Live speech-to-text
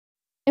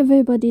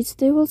everybody,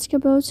 today we'll talk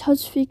about how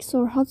to fix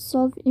or how to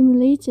solve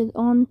emulated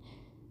on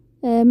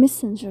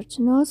Messenger.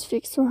 To know how to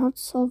fix or how to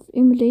solve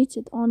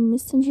emulated on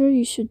Messenger,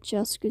 you should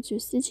just go to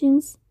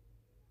settings.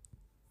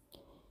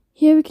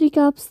 Here we click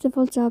apps,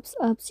 default apps,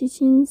 app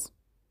settings.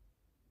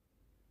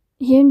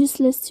 Here in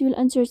this list you will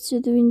enter to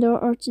the window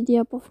or to the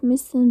app of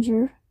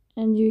Messenger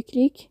and you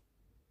click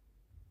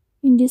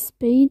in this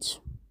page.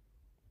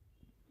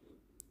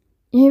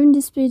 Here in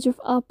this page of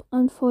app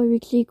info we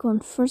click on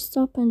first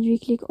stop and we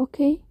click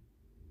OK.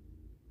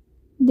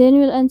 Then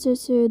we'll enter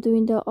to the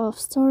window of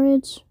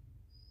storage.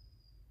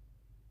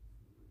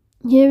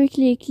 Here we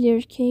click clear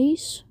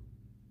cache.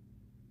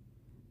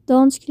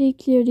 Don't click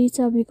clear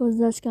data because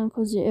that can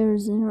cause you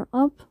errors in your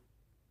app.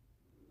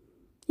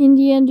 In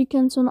the end, you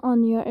can turn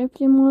on your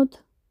airplane mode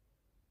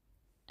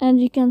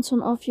and you can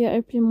turn off your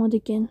airplane mode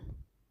again.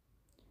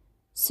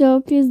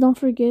 So please don't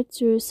forget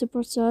to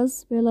support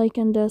us, bell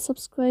icon and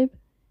subscribe.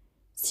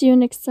 See you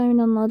next time in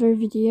another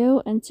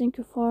video and thank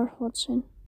you for watching.